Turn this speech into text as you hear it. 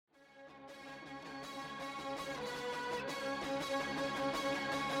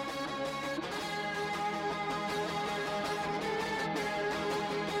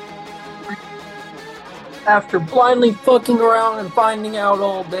After blindly fucking around and finding out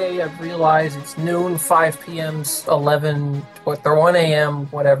all day, I've realized it's noon, 5 p.m.'s 11, what, or 1 a.m.,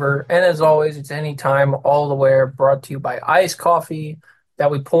 whatever. And as always, it's anytime, all the way, brought to you by iced coffee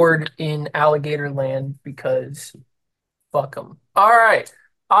that we poured in alligator land because fuck them. All right.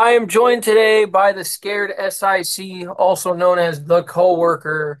 I am joined today by the scared SIC, also known as the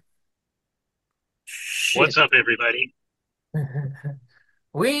coworker. What's Shit. up, everybody?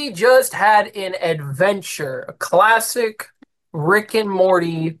 We just had an adventure, a classic Rick and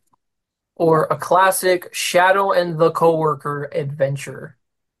Morty or a classic Shadow and the Coworker adventure.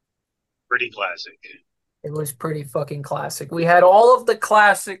 Pretty classic. It was pretty fucking classic. We had all of the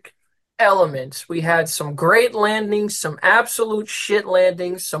classic elements. We had some great landings, some absolute shit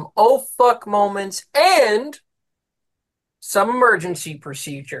landings, some oh fuck moments, and some emergency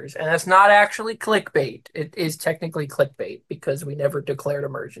procedures. And that's not actually clickbait. It is technically clickbait because we never declared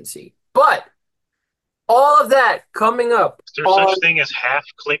emergency. But all of that coming up Is there on such thing as half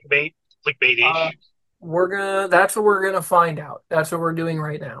clickbait? uh Clickbait-ish? that's what we're gonna find out. That's what we're doing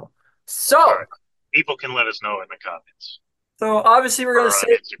right now. All So right. People can let us know in the comments so obviously we're or gonna on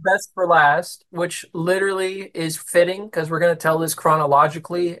save the Instagram. best for last, which literally is fitting because we're gonna tell this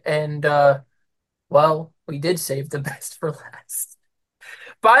chronologically and well, we did save the best for last.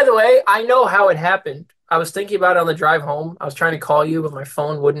 By the way, I know how it happened. I was thinking about it on the drive home. I was trying to call you, but my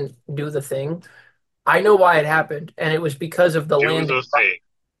phone wouldn't do the thing. I know why it happened, and it was because of the Do landing. the thing.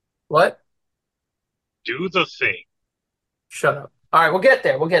 What? Do the thing. Shut up. All right, we'll get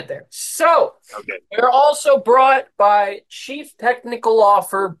there. We'll get there. So Okay. we're also brought by Chief Technical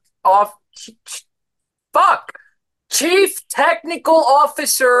Offer off fuck Chief Technical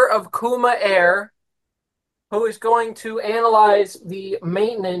Officer of Kuma Air, who is going to analyze the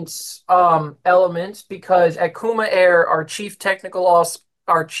maintenance elements because at Kuma Air, our chief technical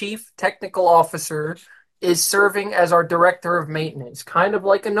officer is serving as our director of maintenance, kind of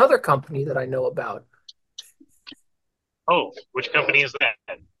like another company that I know about. Oh, which company is that?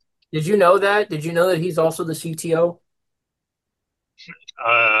 Did you know that? Did you know that he's also the CTO?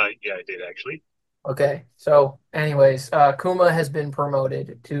 Yeah, I did actually. Okay, so anyways, Kuma has been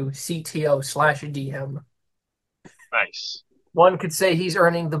promoted to CTO slash DM. Nice. One could say he's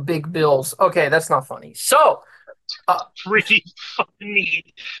earning the big bills. Okay, that's not funny. So, uh, Pretty funny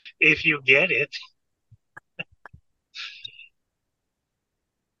if you get it.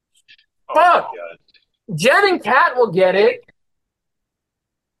 Oh my fuck, God. Jen and Kat will get it.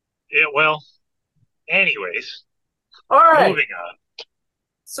 Yeah, well, anyways, All right. moving on.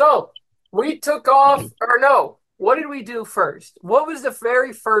 So we took off, or no, what did we do first? What was the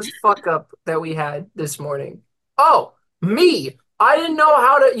very first fuck up that we had this morning? Oh, me. I didn't know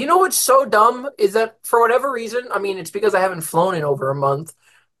how to. You know what's so dumb is that for whatever reason, I mean, it's because I haven't flown in over a month.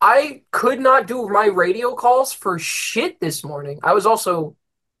 I could not do my radio calls for shit this morning. I was also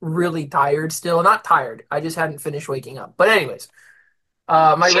really tired still. Not tired. I just hadn't finished waking up. But anyways,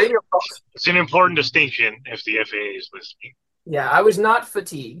 my radio calls. It's an important distinction if the FAA is listening. Yeah, I was not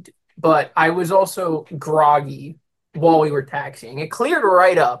fatigued, but I was also groggy while we were taxiing. It cleared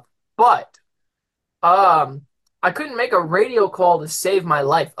right up, but um I couldn't make a radio call to save my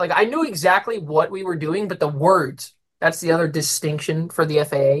life. Like I knew exactly what we were doing, but the words, that's the other distinction for the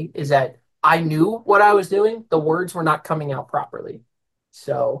FAA is that I knew what I was doing. The words were not coming out properly.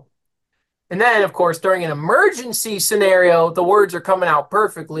 So and then, of course, during an emergency scenario, the words are coming out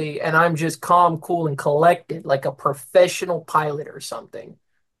perfectly, and I'm just calm, cool, and collected like a professional pilot or something.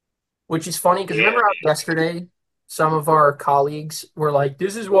 Which is funny because Yeah, remember how yesterday some of our colleagues were like,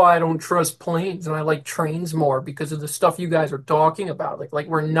 "This is why I don't trust planes and I like trains more because of the stuff you guys are talking about." Like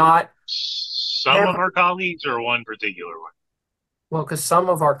we're not some of ever our colleagues or one particular one. well, because some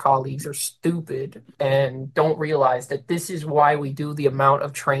of our colleagues are stupid and don't realize that this is why we do the amount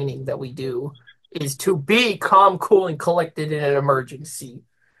of training that we do is to be calm, cool, and collected in an emergency.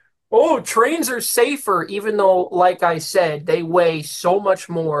 Oh, trains are safer, even though, like I said, they weigh so much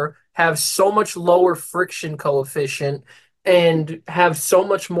more, have so much lower friction coefficient, and have so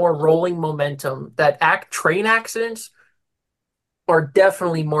much more rolling momentum that train accidents are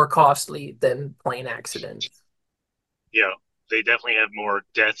definitely more costly than plane accidents. Yeah, they definitely have more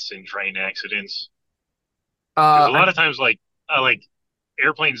deaths in train accidents because a I lot of times, like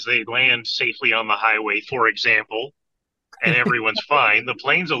airplanes, they land safely on the highway, for example, and everyone's fine. The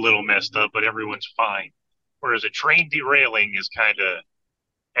plane's a little messed up, but everyone's fine. Whereas a train derailing is kind of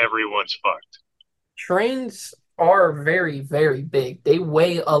everyone's fucked. trains are very, very big. They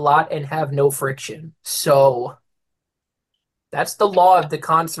weigh a lot and have no friction. So that's the law of the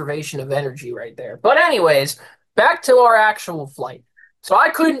conservation of energy right there. But anyways, back to our actual flight. So I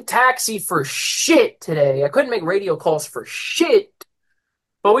couldn't taxi for shit today. I couldn't make radio calls for shit.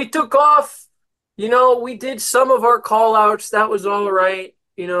 But we took off. We did some of our call outs. That was all right.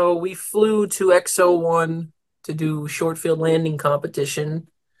 We flew to XO1 to do short field landing competition.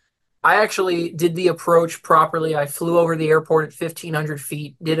 I actually did the approach properly. I flew over the airport at 1,500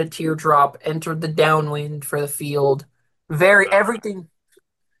 feet, did a teardrop, entered the downwind for the field. Everything.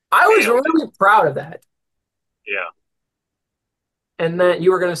 I was Nailed it. really proud of that. Yeah. And then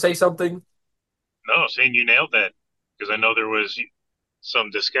you were going to say something? No, saying you nailed that because I know there was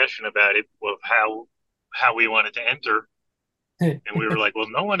some discussion about it of how we wanted to enter, and we were like, well,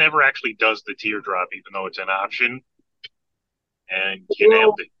 no one ever actually does the teardrop, even though it's an option, and you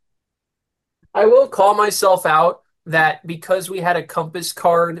nailed Well, it. I will call myself out that because we had a compass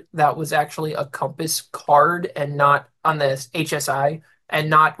card that was actually a compass card and not on the HSI and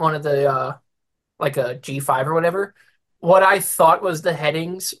not one of the like a G5 or whatever, what I thought was the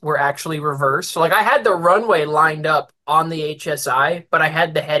headings were actually reversed. So like I had the runway lined up on the HSI, but I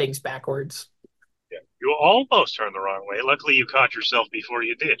had the headings backwards. Yeah. You almost turned the wrong way. Luckily, you caught yourself before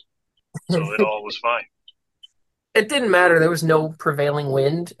you did, so it all was fine. It didn't matter. There was no prevailing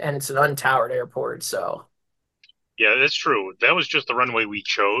wind and it's an untowered airport, so Yeah, that's true. That was just the runway we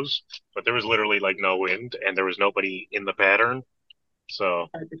chose, but there was literally like no wind, and there was nobody in the pattern, so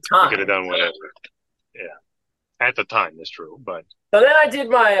at the we could have time. done whatever. Yeah, at the time, that's true. But So then I did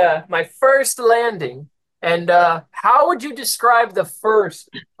my first landing. And how would you describe the first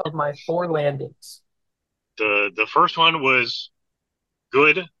of my four landings? the first one was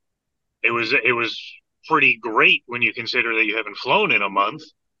good. It was pretty great when you consider that you haven't flown in a month,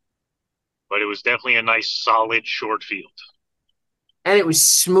 but it was definitely a nice solid short field. And it was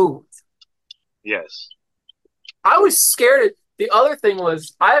smooth. Yes. I was scared. The other thing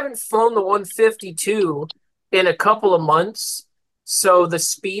was I haven't flown the 152 in a couple of months, so the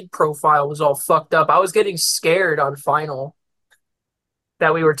speed profile was all fucked up. I was getting scared on final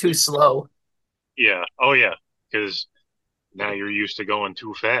that we were too slow. Yeah. Oh yeah. Because now you're used to going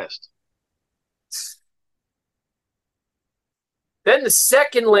too fast. Then the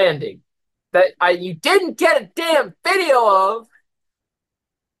second landing that I you didn't get a damn video of.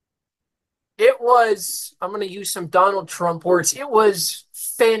 It was, I'm going to use some Donald Trump words. It was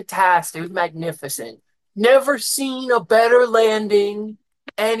fantastic. It was magnificent. Never seen a better landing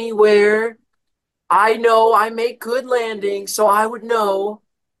anywhere. I know I make good landings, so I would know.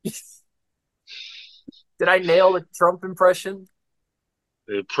 Did I nail the Trump impression?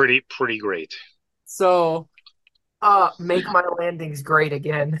 Pretty great. So, make my landings great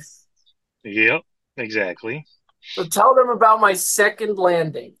again. Yep. Exactly. So tell them about my second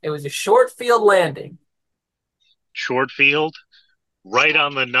landing. It was a short field landing. Short field, right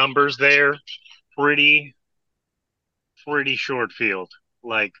on the numbers there. Pretty pretty short field.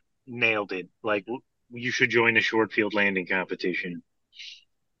 Like nailed it. Like you should join a short field landing competition.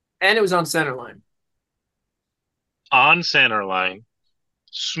 And it was on center line. On center line,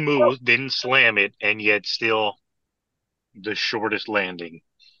 smooth, didn't slam it, and yet still the shortest landing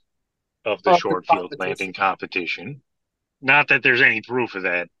of the Of the short field competition. landing competition. Not that there's any proof of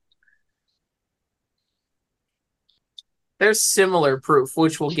that. There's similar proof,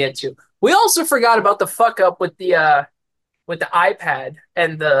 which we'll get to. We also forgot about the fuck up with the iPad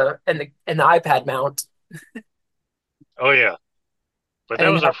and the iPad mount, Oh yeah, but that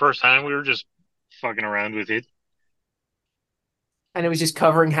and was our first time. We were just fucking around with it. and it was just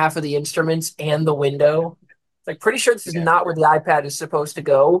covering half of the instruments and the window. It's like pretty sure this is Yeah, not where the iPad is supposed to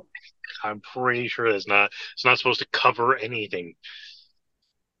go. I'm pretty sure that's not. It's not supposed to cover anything,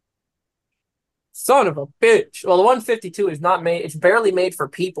 Son of a bitch. Well, the 152 is not made. It's barely made for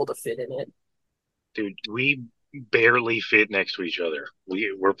people to fit in it. dude. We barely fit next to each other.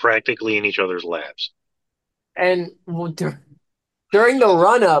 We're practically in each other's laps. And during the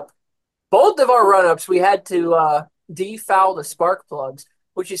run up, both of our run ups, we had to defoul the spark plugs,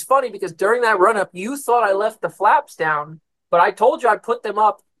 which is funny because during that run up, you thought I left the flaps down, but I told you I put them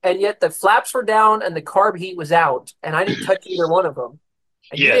up, and yet the flaps were down and the carb heat was out, and I didn't touch either one of them.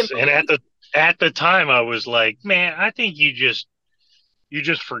 And you Yes, didn't and believe at the time I was like, man, I think you just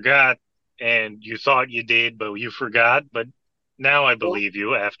forgot and you thought you did, but you forgot. But now I me. believe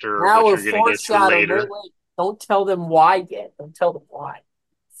you after Now what we're you're going to get to foreshadowing. Wait, later. wait. Don't tell them why yet. Don't tell them why.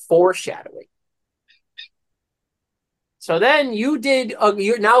 Foreshadowing. So then you did.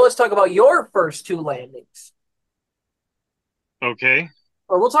 Now let's talk about your first two landings, Okay.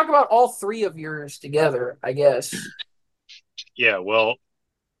 or we'll talk about all three of yours together, I guess. Yeah, well,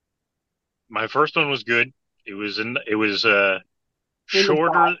 my first one was good. It was In the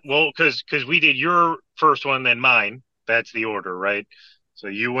shorter, well, cuz we did your first one then mine. That's the order, right? So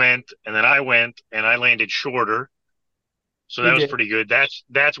you went, and then I went, and I landed shorter. So You that was did. pretty good.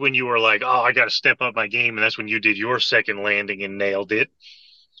 That's when you were like, "Oh, I got to step up my game," and that's when you did your second landing and nailed it.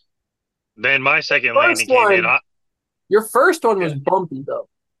 Then my second First landing came in. one, your first one Yeah, was bumpy though.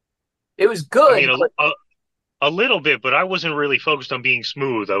 It was I mean good, but a little bit, but I wasn't really focused on being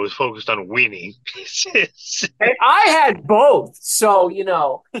smooth. I was focused on winning. I had both. So,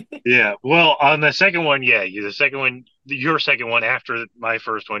 Yeah. Well, on the second one, yeah, you the second one, your second one after my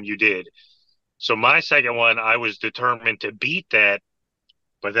first one, you did. So my second one, I was determined to beat that,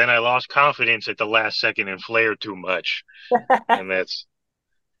 but then I lost confidence at the last second and flared too much, and that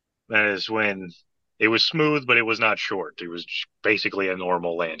is when it was smooth, but it was not short. It was basically a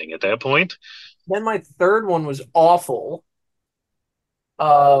normal landing at that point. then my third one was awful.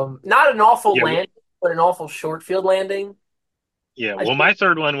 Not an awful Yeah. landing, but an awful short field landing. Yeah. I Well, my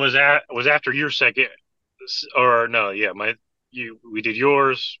third one was after your second, or no, yeah, my you we did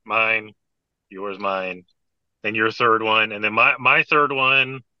yours, mine, then your third one, and then my third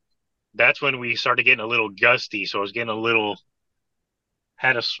one. That's when we started getting a little gusty. So I was getting a little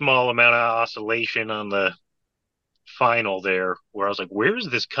had a small amount of oscillation on the final there, where I was like, "Where's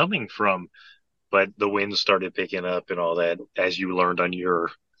this coming from?" But the wind started picking up and all that, as you learned on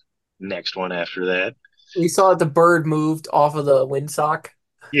your next one after that. We saw that the bird moved off of the windsock.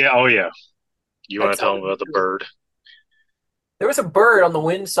 Yeah. Oh yeah. You want That's to tell how them about the bird? there was a bird on the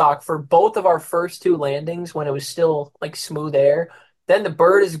windsock for both of our first two landings when it was still like smooth air. Then the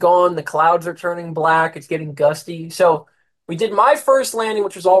bird is gone. The clouds are turning black. It's getting gusty. So we did my first landing,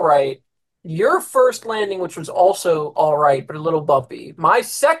 which was all right. Your first landing, which was also all right, but a little bumpy. My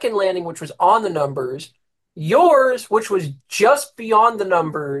second landing, which was on the numbers. Yours, which was just beyond the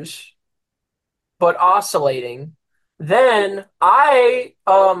numbers, but oscillating. Then I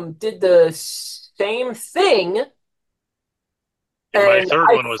did the same thing And my and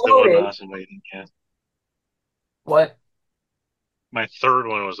third I one was the one floated. oscillating. Yeah. What? My third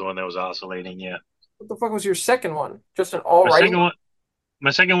one was the one that was oscillating. Yeah. What the fuck was your second one? Just an all My right? second one,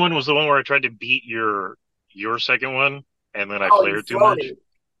 my second one was the one where I tried to beat your second one, and then I Oh, you flared too much. floated.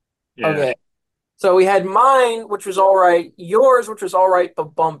 Yeah. Okay. So we had mine, which was all right, yours, which was all right,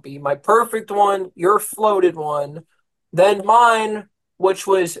 but bumpy. My perfect one, your floated one. Then mine, which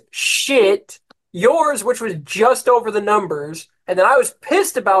was shit. Yours, which was just over the numbers. And then I was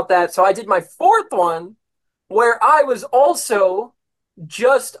pissed about that. So I did my fourth one, where I was also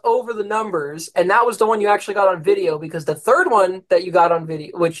just over the numbers, and that was the one you actually got on video because the third one that you got on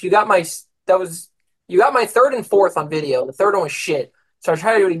video, which you got my that was you got my third and fourth on video. The third one was shit, so I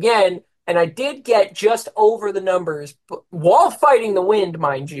tried to do it again, and I did get just over the numbers, but while fighting the wind,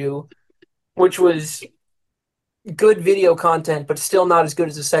 mind you, which was good video content, but still not as good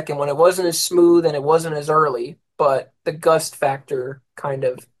as the second one. It wasn't as smooth and it wasn't as early, but the gust factor kind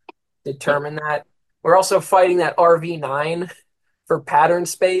of determined that. We're also fighting that RV9 for pattern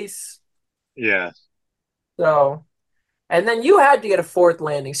space. Yeah. So, and then you had to get a fourth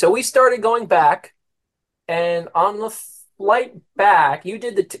landing. So we started going back, and on the flight back, you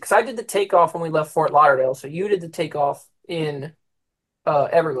did the because I did the takeoff when we left Fort Lauderdale. So you did the takeoff in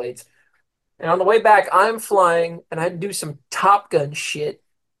Everglades, and on the way back, I'm flying, and I had to do some Top Gun shit,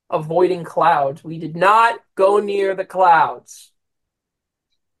 avoiding clouds. We did not go near the clouds.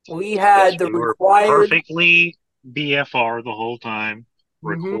 We Yes, had the we were required, perfectly BFR the whole time.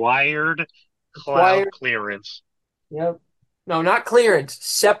 mhm, Required cloud required, clearance. yep. No, not clearance,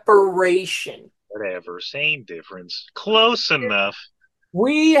 separation. Whatever. Same difference. Close enough.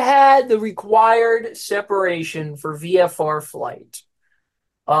 We had the required separation for VFR flight.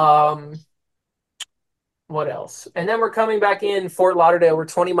 Um, what else? And then we're coming back in Fort Lauderdale. We're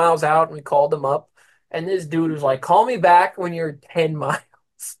 20 miles out, and we called them up. And this dude was like, "Call me back when you're 10 miles."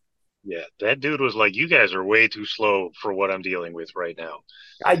 Yeah. That dude was like, you guys are way too slow for what I'm dealing with right now.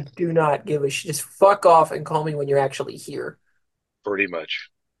 I do not give a shit. Just fuck off and call me when you're actually here. Pretty much.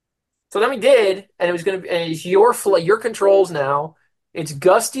 So then we did, and it was gonna be. And it's your flight, your controls now. It's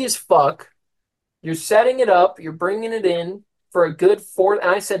gusty as fuck. You're setting it up, you're bringing it in for a good fourth.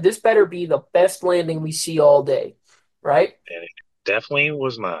 And I said, this better be the best landing we see all day, right? And it definitely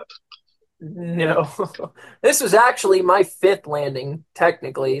was not. No, this was actually my fifth landing,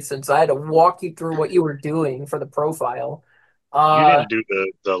 technically, since I had to walk you through what you were doing for the profile. You Uh, didn't do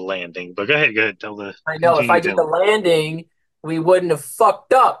the landing, but go ahead, go ahead. I know if I Continue did the telling. landing, we wouldn't have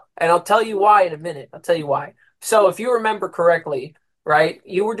fucked up. And I'll tell you why in a minute. I'll tell you why. So if you remember correctly, right,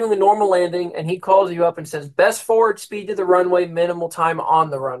 you were doing a normal landing and he calls you up and says, best forward speed to the runway, minimal time on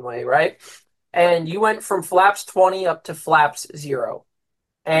the runway, right? And you went from flaps 20 up to flaps 0.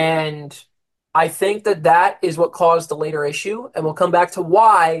 And I think that that is what caused the later issue, and we'll come back to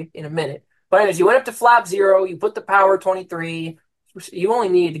why in a minute. But anyways, you went up to flap zero, you put the power 23, you only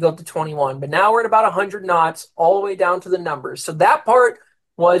needed to go up to 21, but now we're at about 100 knots all the way down to the numbers. So that part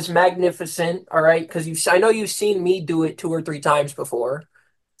was magnificent, all right, because I know you've seen me do it 2 or 3 times before.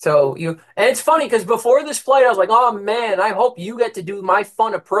 So and it's funny because before this flight, I was like, oh man, I hope you get to do my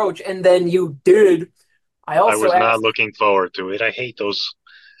fun approach, and then you did. I I also was not asked, looking forward to it. I hate those.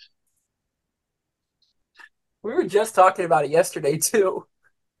 we were just talking about it yesterday too.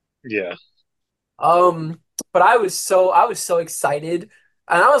 Yeah. Um, but I was so excited,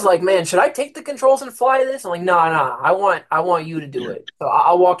 and I was like, man, should I take the controls and fly this? I'm like, no, no, I want you to do it. So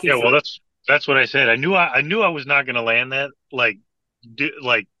I'll walk you Yeah, well, through it. that's what I said. I knew I was not going to land that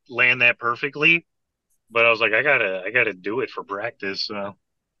land that perfectly, but I was like, I gotta do it for practice. So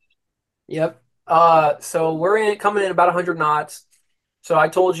Yep. So we're coming in about 100 knots. So I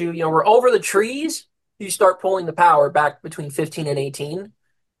told you, we're over the trees. You start pulling the power back between 15 and 18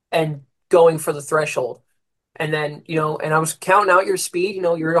 and going for the threshold. And then, and I was counting out your speed.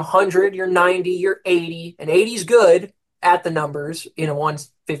 You're 100, you're 90, you're 80, and 80 is good at the numbers in a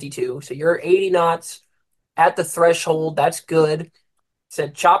 152. So you're 80 knots at the threshold. That's good.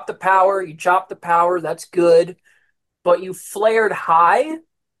 Said chop the power. You chop the power. That's good. But you flared high,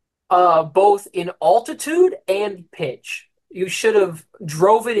 both in altitude and pitch. You should have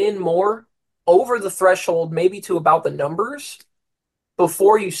drove it in more over the threshold, maybe to about the numbers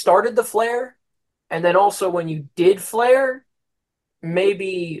before you started the flare. And then also when you did flare,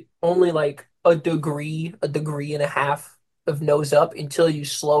 maybe only like a degree and a half of nose up until you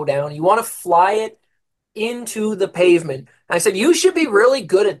slow down. You want to fly it into the pavement. And I said you should be really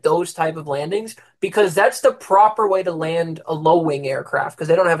good at those type of landings because that's the proper way to land a low wing aircraft because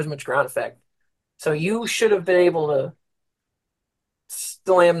they don't have as much ground effect. So you should have been able to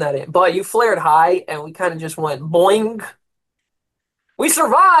slam that in. But you flared high and we kind of just went boing. We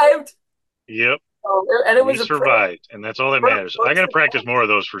survived. yep, And it we was a survived, and that's all that for matters. I first got to practice more of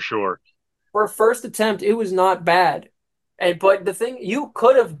those for sure. for a first attempt, it was not bad. And but the thing you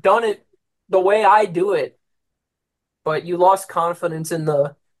could have done it the way I do it, but you lost confidence in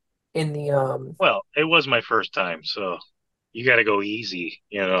the. Well, it was my first time, so you got to go easy,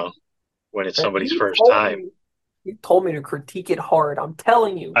 when it's somebody's You first told time. me you told me to critique it hard. I'm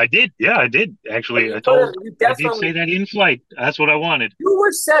telling you. I did, yeah, I did But actually. you could have you I did say definitely that in flight. That's what I wanted. you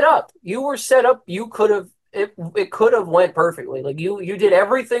were set up. You were set up. You could have it could have went perfectly. Like you did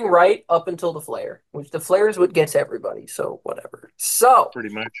everything right up until the flare, which the flare is what gets everybody. So whatever. So Pretty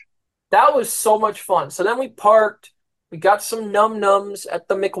much. that was so much fun. So then we parked, we got some num nums at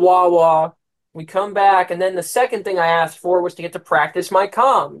the McWawa. We come back, and then the second thing I asked for was to get to practice my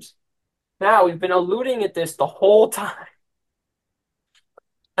comms. Now we've been alluding at this the whole time.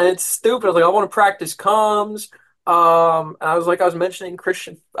 And it's stupid. Like I want to practice comms. And I was mentioning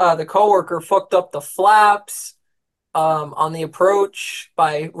Christian, the coworker fucked up the flaps on the approach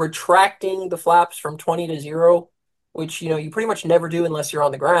by retracting the flaps from 20 to 0, which you pretty much never do unless you're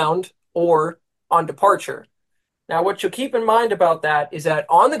on the ground or on departure. Now, what you'll keep in mind about that is that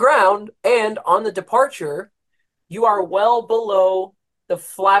on the ground and on the departure, you are well below the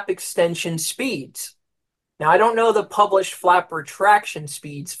flap extension speeds. Now, I don't know the published flap retraction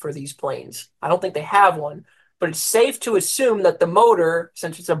speeds for these planes. I don't think they have one, but it's safe to assume that the motor,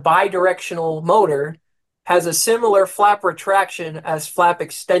 since it's a bidirectional motor, has a similar flap retraction as flap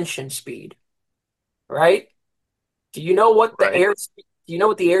extension speed, right? Do you know what the Right. air do you know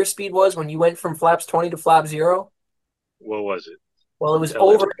what the airspeed was when you went from flaps 20 to flap 0? What was it? Well, it was Tell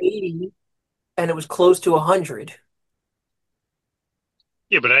over everybody. 80 and it was close to 100.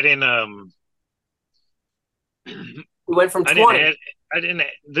 Yeah, but I didn't. We went from I didn't 20. add. I didn't.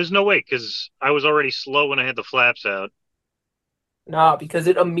 There's no way because I was already slow when I had the flaps out, No, because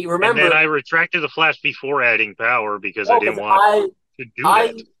and then remember, I retracted the flaps before adding power because I no, didn't because want to do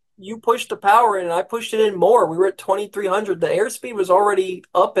that. you pushed the power in and I pushed it in more. We were at 2300. The airspeed was already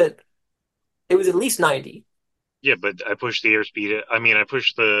up at, it was at least 90. Yeah, but I pushed the airspeed. I mean, I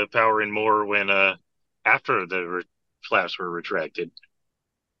pushed the power in more when after the flaps were retracted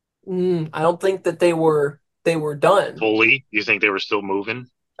I don't think that they were done. fully. You think they were still moving?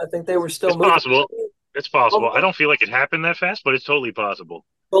 I think they were still It's moving. possible. It's possible. I Below, don't feel like it happened that fast, but it's totally possible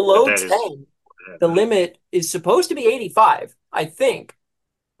that below that is 10, what the happened. limit is supposed to be 85, I think.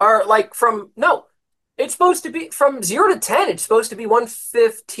 Or like from no, it's supposed to be from 0 to 10, it's supposed to be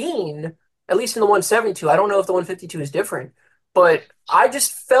 115, at least in the 172. I don't know if the 152 is different, but I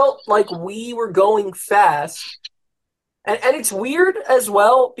just felt like we were going fast. And it's weird as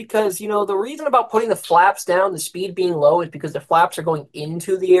well because the reason about putting the flaps down, the speed being low, is because the flaps are going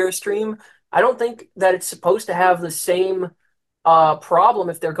into the airstream. I don't think that it's supposed to have the same problem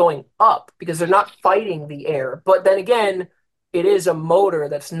if they're going up because they're not fighting the air. But then again, it is a motor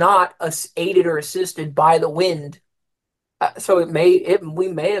that's not aided or assisted by the wind. So we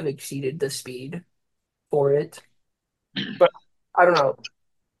may have exceeded the speed for it, but I don't know.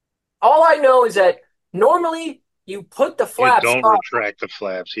 All I know is that normally you put the You flaps don't up. retract the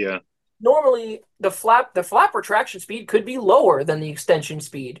flaps, yeah. Normally the flap retraction speed could be lower than the extension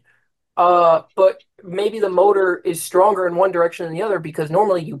speed. But maybe the motor is stronger in one direction than the other because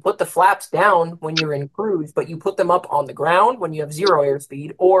normally you put the flaps down when you're in cruise, but you put them up on the ground when you have zero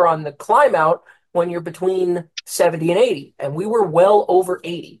airspeed or on the climb out when you're between 70 and 80. And we were well over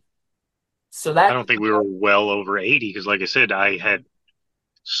 80. So I that don't think we were well over 80 because, like I said, I had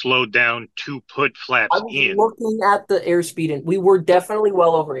slowed down to put I flaps was in. looking at the airspeed and we were definitely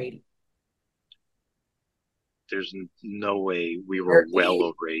well over 80. There's no way we were There well is.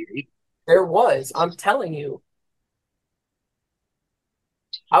 over 80. There was. I'm telling you.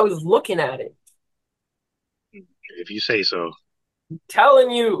 I was looking at it. If you say so.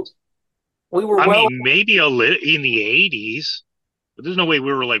 Telling you. We were I well. mean, maybe a little in the 80s, but there's no way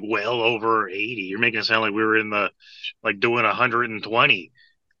we were like well over 80. You're making it sound like we were in the like doing 120.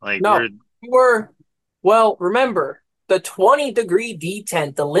 Like No, we're we were. Well, remember, the 20-degree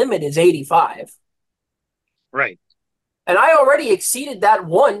detent, the limit is 85. right. And I already exceeded that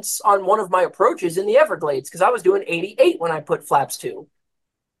once on one of my approaches in the Everglades because I was doing 88 when I put flaps to.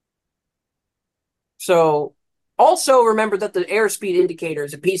 So also remember that the airspeed indicator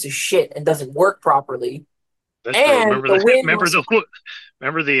is a piece of shit and doesn't work properly. That's true. And Remember the the wind was,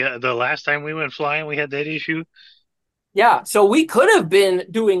 remember the last time we went flying, we had that issue. yeah, so we could have been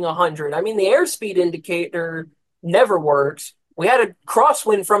doing 100. I mean, the airspeed indicator never works. We had a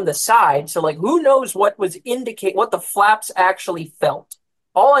crosswind from the side, so like who knows what the flaps actually felt.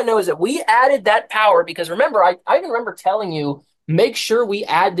 All I know is that we added that power because remember, I even remember telling you, make sure we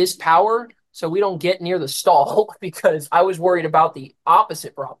add this power so we don't get near the stall because I was worried about the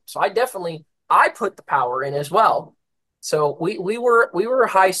opposite problem. So I put the power in as well. So we were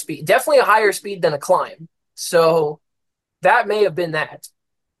high speed, definitely a higher speed than a climb. So that may have been that.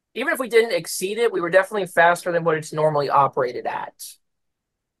 Even if we didn't exceed it, we were definitely faster than what it's normally operated at.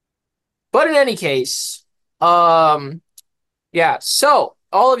 But in any case, um, yeah. So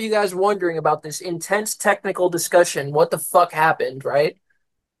all of you guys wondering about this intense technical discussion, what the fuck happened, right?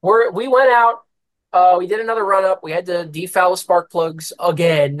 We went out, we did another run up. We had to defoul spark plugs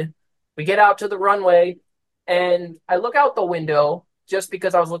again. We get out to the runway, and I look out the window just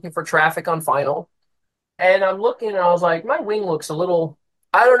because I was looking for traffic on final. And I'm looking and I was like, my wing looks a little,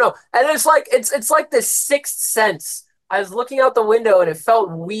 I don't know. And it's like this sixth sense. I was looking out the window and it felt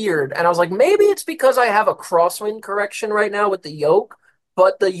weird. And I was like, maybe it's because I have a crosswind correction right now with the yoke,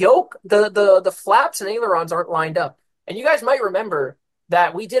 but the yoke, the flaps and ailerons aren't lined up. And you guys might remember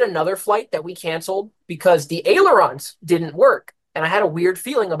that we did another flight that we canceled because the ailerons didn't work. And I had a weird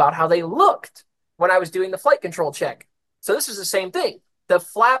feeling about how they looked when I was doing the flight control check. So this is the same thing. The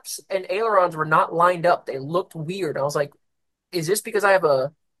flaps and ailerons were not lined up. They looked weird. I was like, is this because I have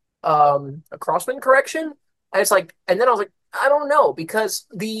a crosswind correction? And it's like, and then I was like, I don't know because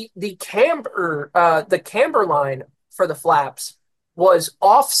the camber line for the flaps was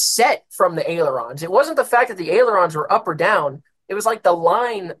offset from the ailerons. It wasn't the fact that the ailerons were up or down. It was like the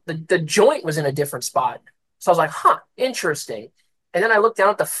line, the joint was in a different spot. So I was like, huh, interesting. And then I looked down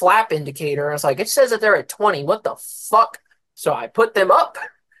at the flap indicator and I was like, it says that they're at 20. What the fuck? So I put them up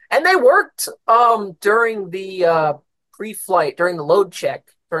and they worked during the pre-flight, during the load check,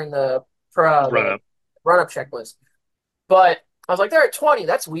 during Run the up. run-up checklist. But I was like, they're at 20.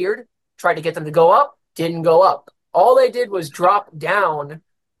 That's weird. Tried to get them to go up, didn't go up. All they did was drop down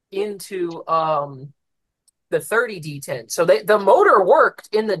into the 30 detent. So the motor worked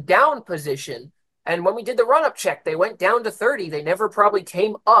in the down position. And when we did the run-up check, they went down to 30. They never probably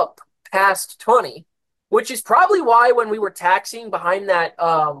came up past 20, which is probably why when we were taxiing behind that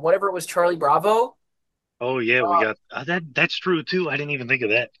whatever it was, Charlie Bravo, Oh yeah, we uh, got that. That's true too. I didn't even think of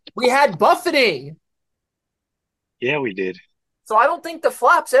that. we had buffeting. Yeah, we did. So I don't think the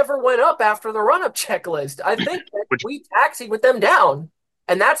flaps ever went up after the run-up checklist. I think that Which we taxied with them down.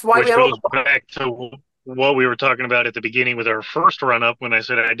 And that's why we which had all goes the back to what we were talking about at the beginning with our first run up when I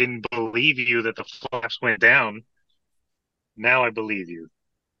said I didn't believe you that the flaps went down. Now I believe you.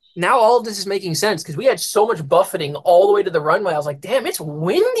 now all of this is making sense because we had so much buffeting all the way to the runway. I was like, damn, it's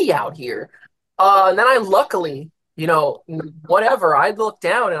windy out here. And then I luckily, whatever, I looked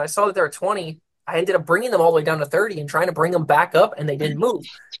down and I saw that there were 20. I ended up bringing them all the way down to 30 and trying to bring them back up, and they didn't move.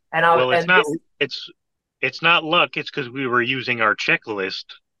 And I Well, and this it's not luck. It's because we were using our checklist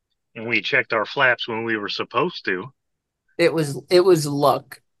and we checked our flaps when we were supposed to. It was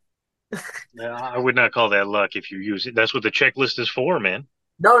luck. I would not call that luck if you use it. That's what the checklist is for, man.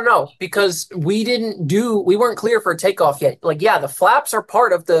 No, no, because we weren't clear for takeoff yet. Like, yeah, the flaps are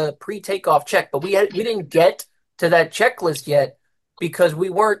part of the pre-takeoff check, but we didn't get to that checklist yet because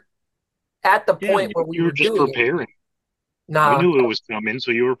we weren't at the Yeah, point where we you were were just doing it. preparing. You Nah, knew it was coming,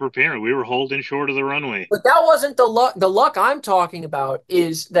 so you were preparing. We were holding short of the runway. but that wasn't the luck. The luck I'm talking about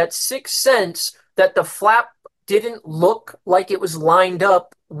is that sixth sense that the flap didn't look like it was lined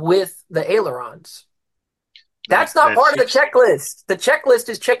up with the ailerons. That That's not that part of the six checklist. The checklist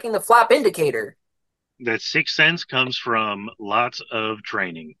is checking the flap indicator. that sixth sense comes from lots of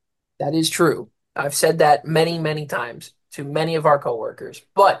training. That is true. I've said that many, many times to many of our coworkers.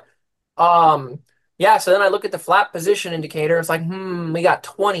 But um yeah, so then I look at the flap position indicator. It's like, we got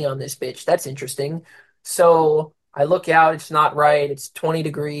 20 on this bitch. That's interesting. So I look out, it's not right. It's 20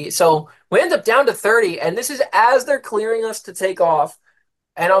 degrees. So we end up down to 30, and this is as they're clearing us to take off.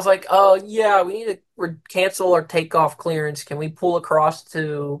 And I was like, oh yeah, we need to cancel our takeoff clearance. Can we pull across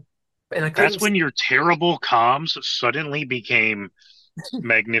to, and I That's couldn't. when your terrible comms suddenly became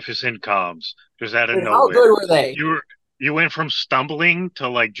magnificent comms, just out of And how good nowhere. were they? You went from stumbling to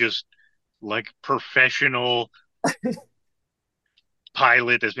like just like professional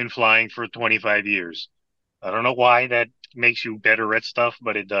pilot that's been flying for 25 years. I don't know why that makes you better at stuff,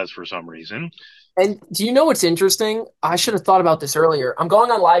 but it does for some reason. And do you know what's interesting? I should have thought about this earlier. I'm going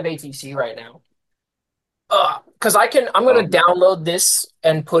on live ATC right now. Because I'm gonna Um, download this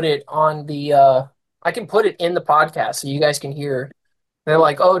and put it on I can put it in the podcast so you guys can hear. They're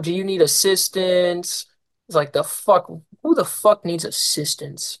like, oh, do you need assistance? It's like, who the fuck needs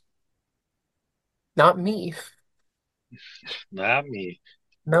assistance? Not me. Not me.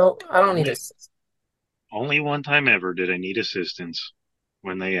 No, I don't need Only assistance. only one time ever did I need assistance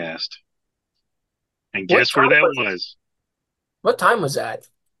when they asked. And What guess where time that was it? was? What time was that?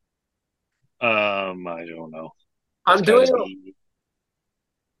 I don't know. It's I'm got to doing, be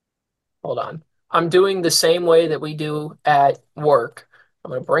hold on. I'm doing the same way that we do at work.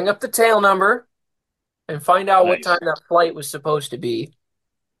 I'm gonna bring up the tail number and find out what time nice. that flight was supposed to be.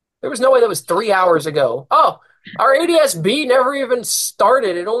 There was no way that was 3 hours ago. Oh, our ADS-B never even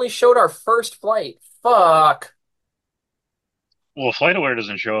started. It only showed our first flight. Fuck. Well, FlightAware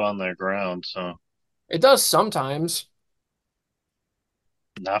doesn't show on the ground, so It does sometimes.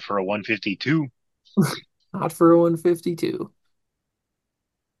 not for a 152. Not for a 152.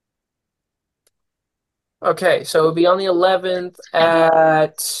 Okay, so it'll be on the 11th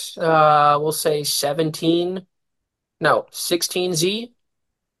at we'll say 17. No, 16Z.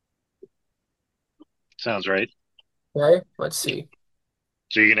 Sounds right. Okay, let's see.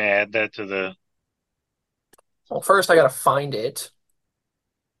 So you're gonna add that to the. Well, first I gotta find it.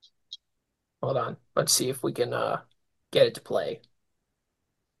 Hold on. Let's see if we can get it to play.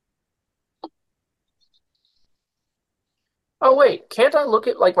 Oh wait, can't I look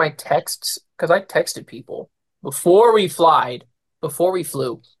at like my texts? Because I texted people before we flied, before we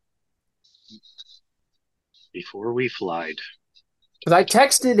flew. Before we flied. Because I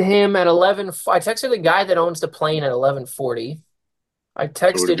texted him at 11. I texted the guy that owns the plane at 11:40. I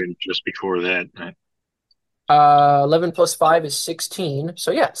So it would have texted been just before that. 11 plus 5 is 16.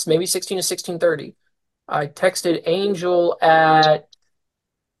 So yes, maybe 16 to 16:30. I texted Angel at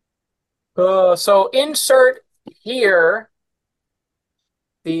so insert here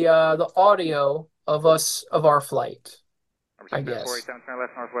the audio of our flight, Number I 6748, guess. 7 turn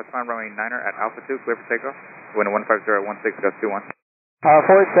left northwest climb runway 9er at altitude, clear for takeoff. Wind 150 at 16, gust 21.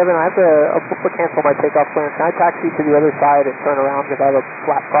 47, I have to cancel my takeoff clearance. Can I taxi to the other side and turn around because I have a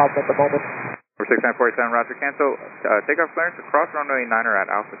flat problem at the moment? Number 6947, roger, cancel. Takeoff clearance across runway 9er at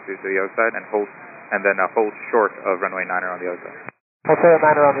altitude to the other side and hold short of runway 9er on the other side. Hotel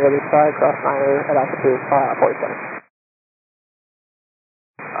 9er on the other side, cross 9er at altitude 47.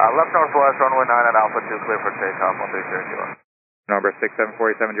 Left northwest, runway 9 at altitude, clear for takeoff, 1300. Number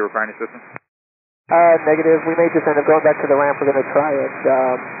 6747, do you require any assistance? Negative. We may just end up going back to the ramp. We're going to try it,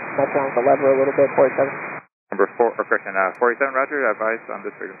 messing around with the lever a little bit, 47. Number 47, roger, advice on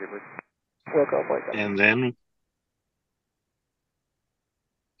this frequency, please. We'll go 47. And then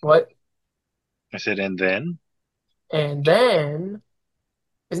What? I said, and then And then,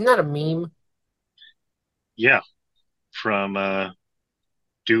 isn't that a meme? yeah, from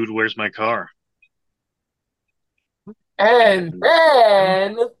dude, where's my car? And And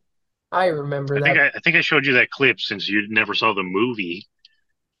then I remember that. I think I showed you that clip since you never saw the movie.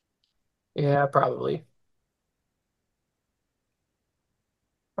 Yeah, probably.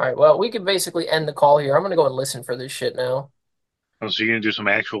 All right, well, we could basically end the call here. I'm gonna go and listen for this shit now. Oh, so you're gonna do some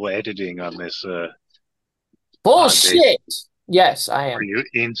actual editing on this pod, Dave? Bullshit. Yes, I Where am. you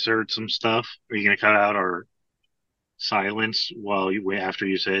insert some stuff? Are you gonna cut out our silence while you after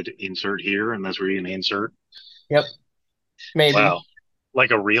you said insert here, and that's where you're gonna insert? Yep. Maybe. Wow,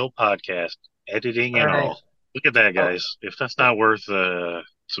 like a real podcast, editing All and right. all. Look at that, Oh, guys. If that's not worth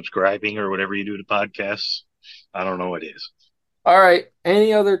subscribing or whatever you do to podcasts, I don't know what is. all right.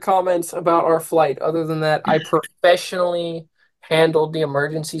 Any other comments about our flight? Other than that, I professionally handled the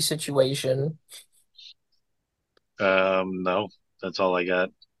emergency situation. No, that's all I got.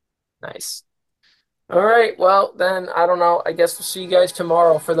 Nice. All right. Well, then I don't know. I guess we'll see you guys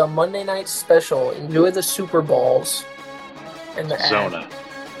tomorrow for the Monday night special. Enjoy the Super Bowls and the ad. Zona.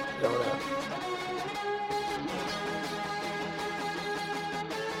 Zona.